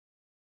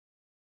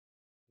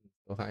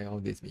So hi all,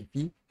 this is me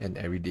Fie, and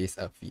every day is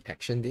a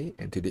FieAction day,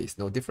 and today is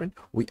no different.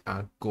 We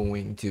are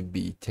going to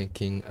be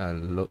taking a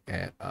look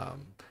at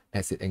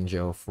Acid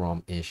Angel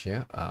from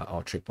Asia,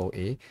 or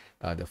AAA,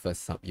 the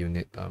first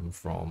subunit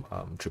from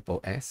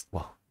tripleS.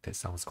 Wow, that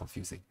sounds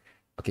confusing.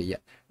 Okay,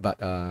 yeah, but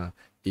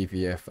if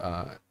you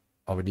have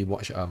already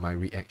watched my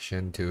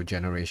reaction to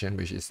Generation,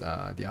 which is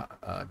their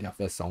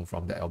first song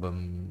from the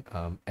album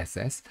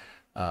SS,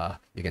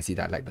 you can see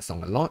that I like the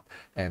song a lot,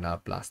 and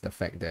plus the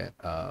fact that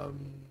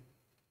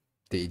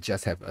they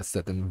just have a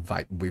certain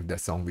vibe with the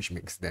song which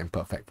makes them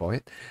perfect for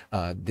it.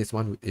 This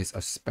one is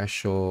a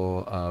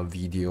special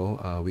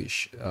video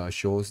which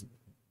shows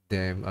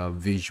them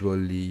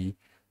visually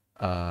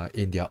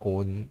in their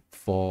own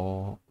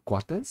 4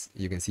 quarters.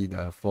 You can see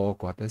the 4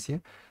 quarters here.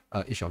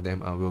 Each of them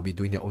will be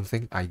doing their own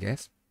thing, I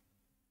guess.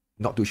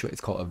 Not too sure, it's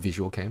called a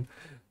visual cam.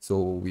 So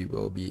we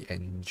will be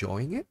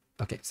enjoying it.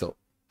 Okay, so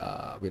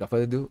without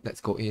further ado, let's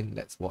go in,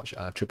 let's watch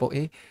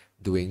AAA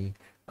doing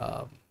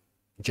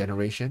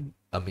Generation.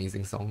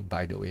 Amazing song,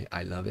 by the way.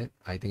 I love it.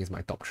 I think it's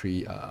my top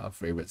 3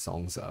 favorite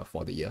songs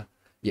for the year.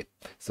 Yeah,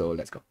 so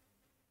let's go.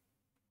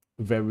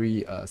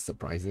 Very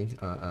surprising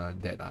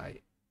that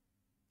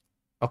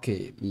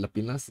okay,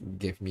 Lapilas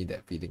gave me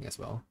that feeling as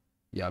well.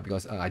 Yeah,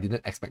 because I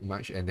didn't expect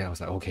much, and then I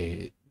was like,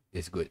 okay,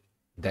 it's good.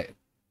 That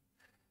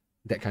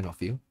kind of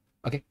feel.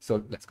 Okay,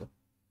 so let's go.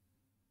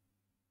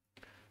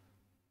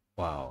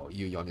 Wow,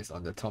 Yooyeon is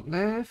on the top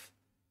left.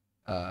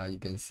 You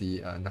can see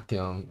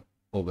Nakyung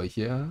over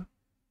here.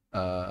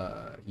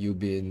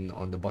 Yubin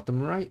on the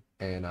bottom right,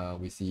 and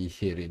we see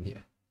Hirin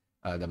here,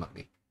 the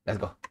maknae. Let's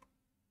go.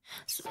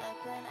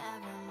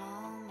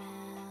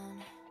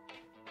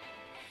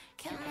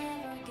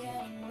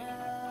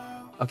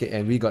 Okay,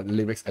 and we got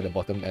lyrics at the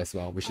bottom as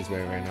well, which is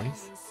very, very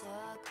nice.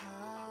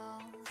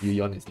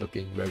 Yooyeon is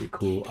looking very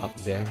cool up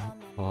there.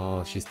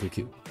 Oh, she's too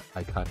cute.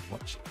 I can't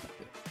watch it like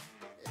that.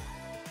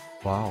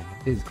 Wow,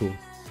 this is cool.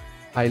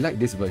 I like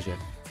this version.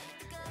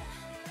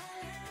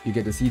 You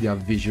get to see their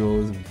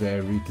visuals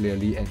very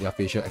clearly and their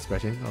facial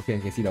expression. Okay,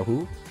 you can see the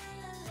who.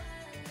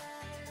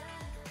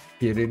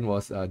 Hirin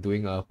was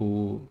doing a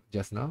who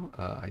just now.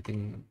 I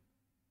think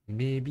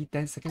maybe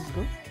 10 seconds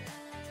ago.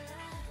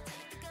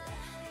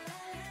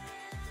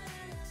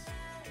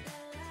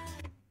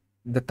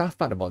 The tough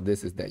part about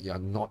this is that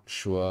you're not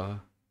sure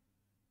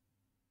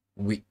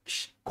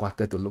which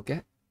quarter to look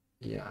at.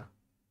 Yeah,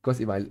 because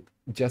if I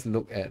just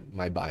look at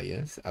my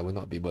bias, I will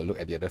not be able to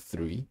look at the other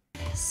 3.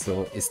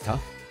 So it's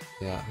tough.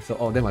 Yeah, so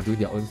all of them are doing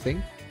their own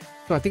thing.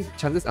 So I think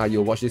chances are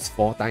you'll watch this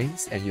 4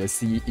 times and you'll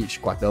see each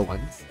quarter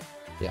once.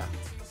 Yeah.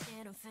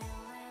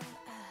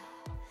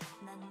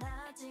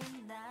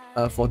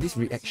 For this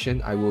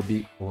reaction, I will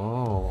be...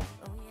 Wow.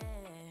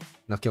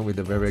 Nakyung with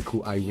the very, very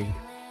cool eye wing.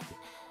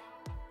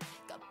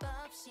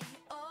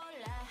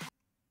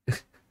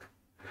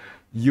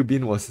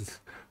 Yubin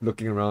was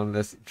looking around,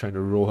 trying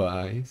to roll her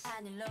eyes.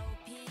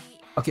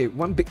 Okay,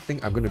 one big thing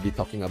I'm going to be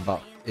talking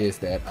about is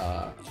that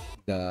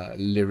the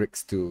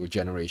lyrics to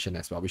Generation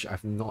as well, which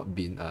I've not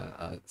been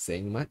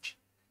saying much.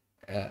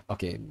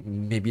 Okay,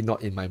 maybe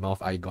not in my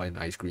mouth I got an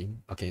ice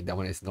cream. Okay, that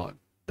one is not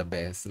the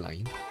best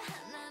line.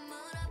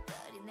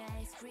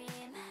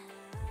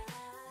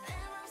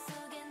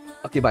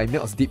 Okay, but it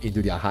melts deep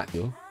into their heart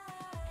though.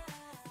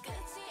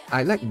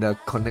 I like the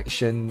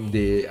connection.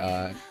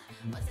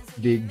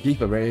 They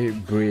give a very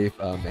brave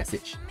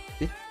message.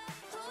 See?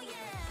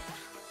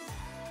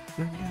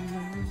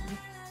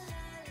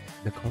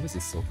 The chorus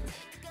is so good.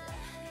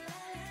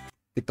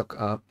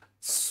 TikTok up,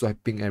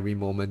 swiping every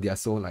moment. They are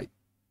so like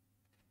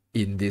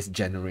in this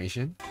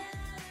generation.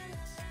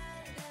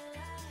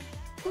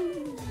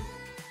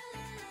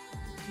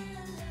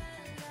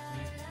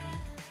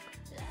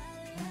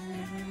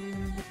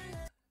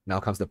 Now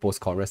comes the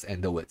post-chorus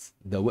and the words.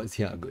 The words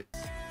here are good.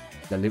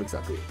 The lyrics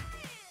are good.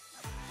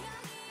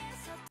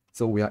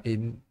 So we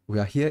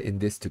are here in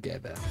this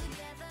together.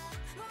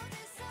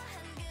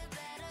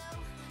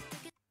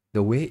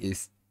 The way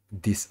is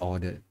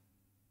disordered.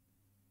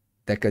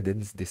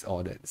 Decadence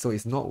disordered. So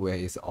it's not where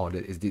it's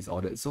ordered, it's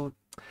disordered. So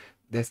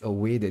there's a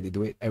way that they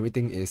do it.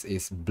 Everything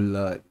is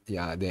blurred.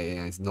 Yeah,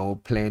 there is no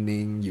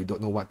planning. You don't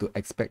know what to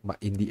expect, but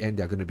in the end,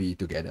 they're gonna be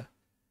together.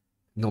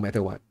 No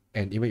matter what.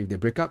 And even if they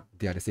break up,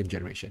 they are the same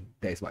generation.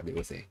 That is what they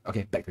will say.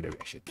 Okay, back to the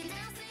reaction.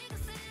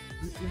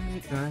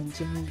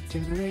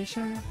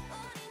 Generation.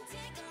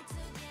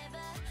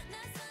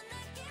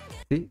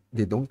 See,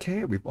 they don't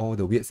care with all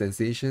the weird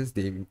sensations.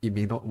 It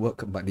may not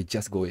work, but they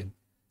just go in.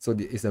 So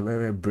it's a very,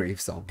 very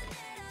brave song.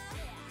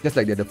 Just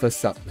like they're the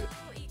first sub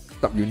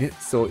unit,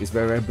 so it's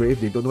very, very brave.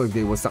 They don't know if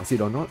they will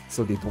succeed or not,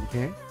 so they don't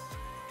care.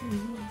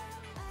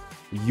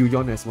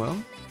 Yooyeon as well.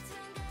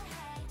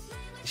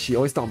 She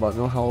always talks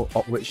about how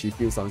awkward she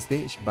feels on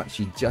stage, but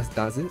she just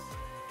does it.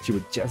 She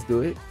would just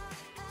do it.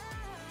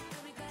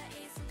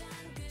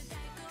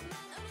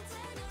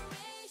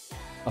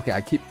 Okay,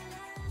 I keep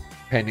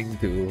panning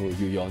to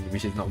Yooyeon,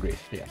 which is not great.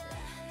 Yeah.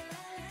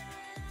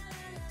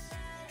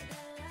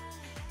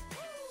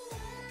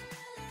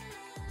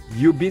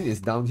 Yubin is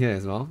down here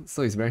as well,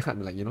 so it's very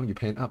hard. Like, you know, you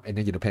pan up and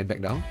then you pan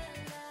back down.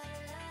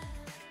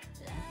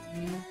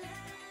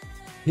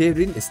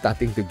 Haerin is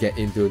starting to get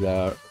into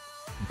the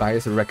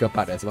bias wrecker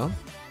part as well.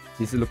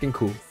 He's looking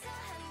cool.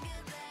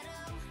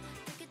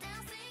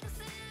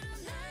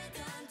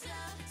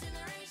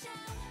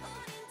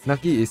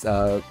 Naki is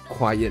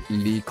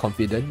quietly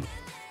confident,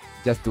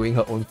 just doing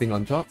her own thing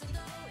on top.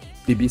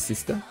 Bibi's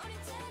sister.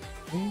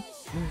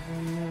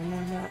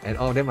 And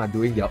all of them are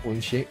doing their own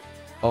shape.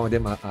 All of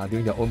them are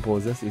doing their own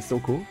poses. It's so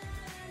cool.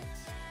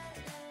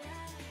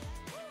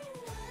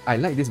 I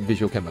like this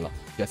visual cam a lot,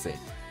 just say.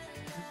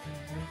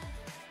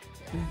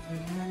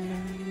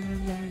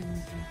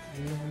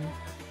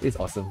 It's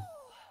awesome.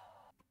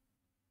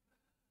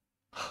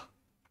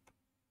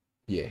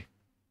 Yeah.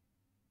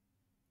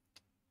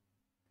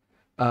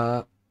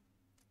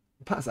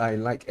 Parts I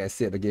like, as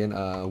said again,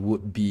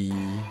 would be...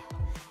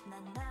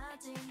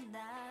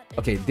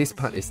 Okay, this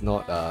part is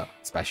not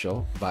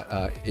special, but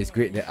it's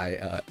great that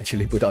I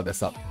actually put out the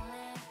sub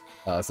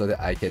so that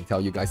I can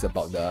tell you guys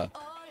about the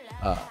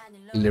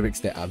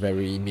lyrics that are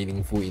very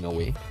meaningful in a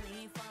way.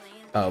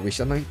 Which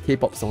sometimes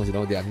K-pop songs, you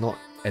know, they are not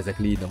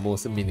exactly the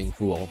most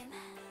meaningful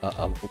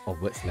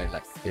of words,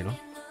 like you know.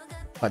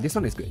 But this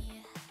one is good.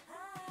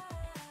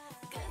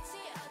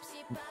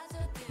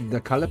 The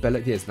color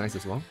palette here is nice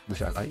as well,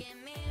 which I like.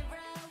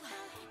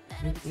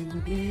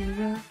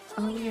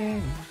 Oh yeah.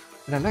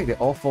 And I like that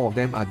all four of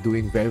them are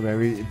doing very,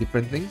 very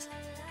different things.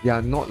 They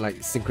are not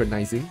like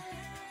synchronizing.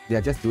 They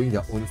are just doing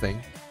their own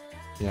thing.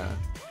 Yeah.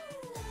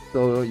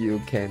 So you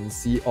can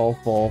see all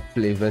four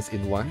flavors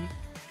in one.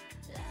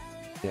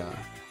 Yeah.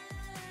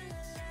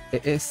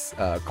 It is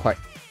quite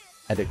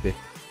addictive.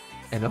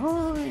 And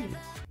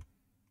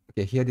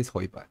okay, hear this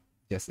hoi part.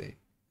 Just say.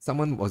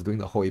 Someone was doing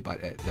the hoi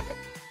part at the back.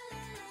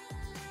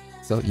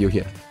 So you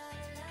hear.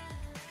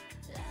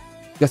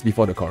 Just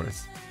before the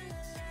chorus.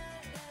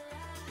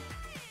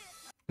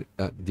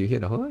 Do you hear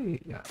the hoi?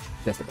 Yeah,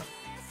 that's about.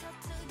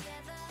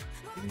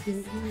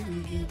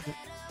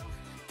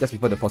 Just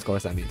before the post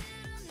chorus, I mean.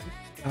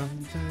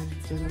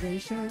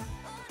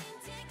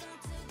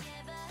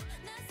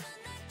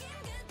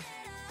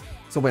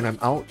 So when I'm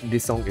out,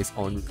 this song is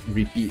on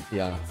repeat.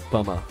 Yeah,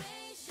 perma.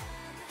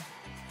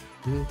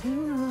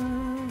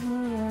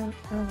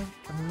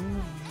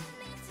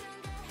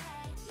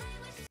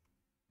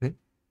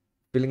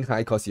 Feeling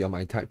high cause you're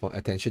my type, for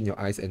attention, your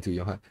eyes, and to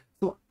your heart.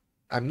 So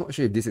I'm not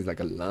sure if this is like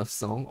a love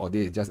song or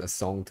this is just a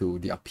song to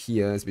their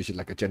peers, which is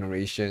like a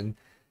generation,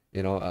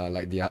 you know,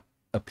 like they are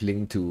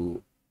appealing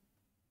to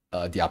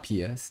their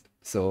peers.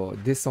 So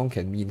this song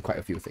can mean quite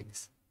a few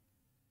things.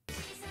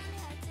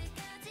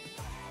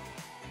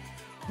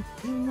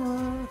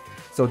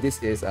 So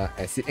this is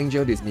Acid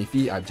Angel, this is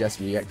Miffy. I've just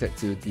reacted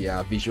to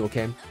their visual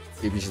cam,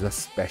 which is a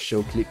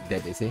special clip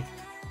that they say.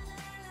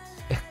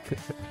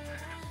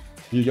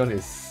 Yooyeon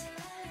is...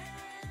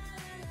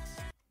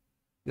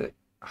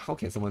 How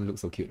can someone look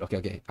so cute?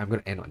 Okay, I'm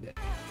gonna end on that.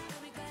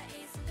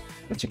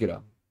 Let's check it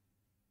out.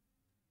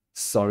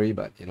 Sorry,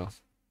 but you know,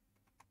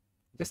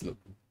 just look.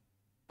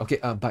 Okay,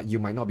 but you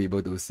might not be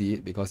able to see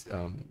it because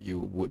you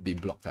would be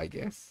blocked, I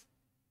guess.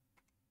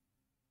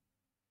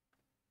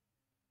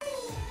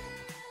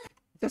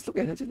 Just look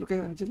at her, just look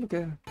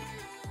at her.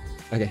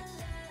 Okay.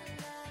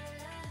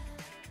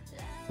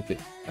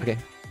 Okay,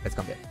 let's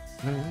come back.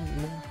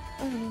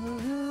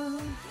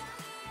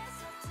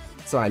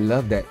 So I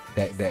love that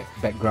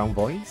background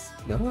voice.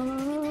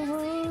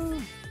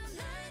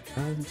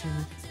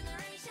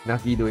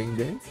 Naki doing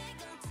this.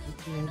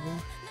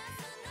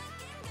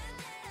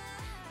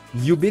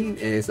 Yubin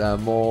is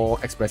more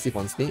expressive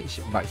on stage,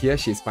 but here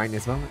she's fine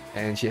as well,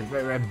 and she has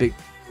very, very big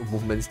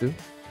movements too.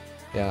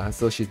 Yeah,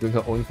 so she's doing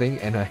her own thing,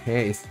 and her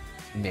hair is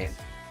mad.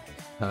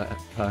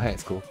 Her hair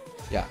is cool.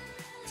 Yeah.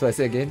 So I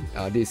say again,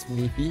 this is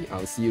Miffy.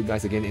 I'll see you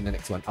guys again in the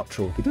next one.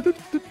 Outro.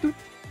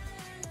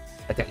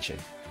 Attention.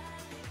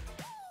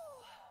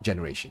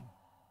 Generation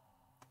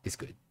is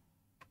good.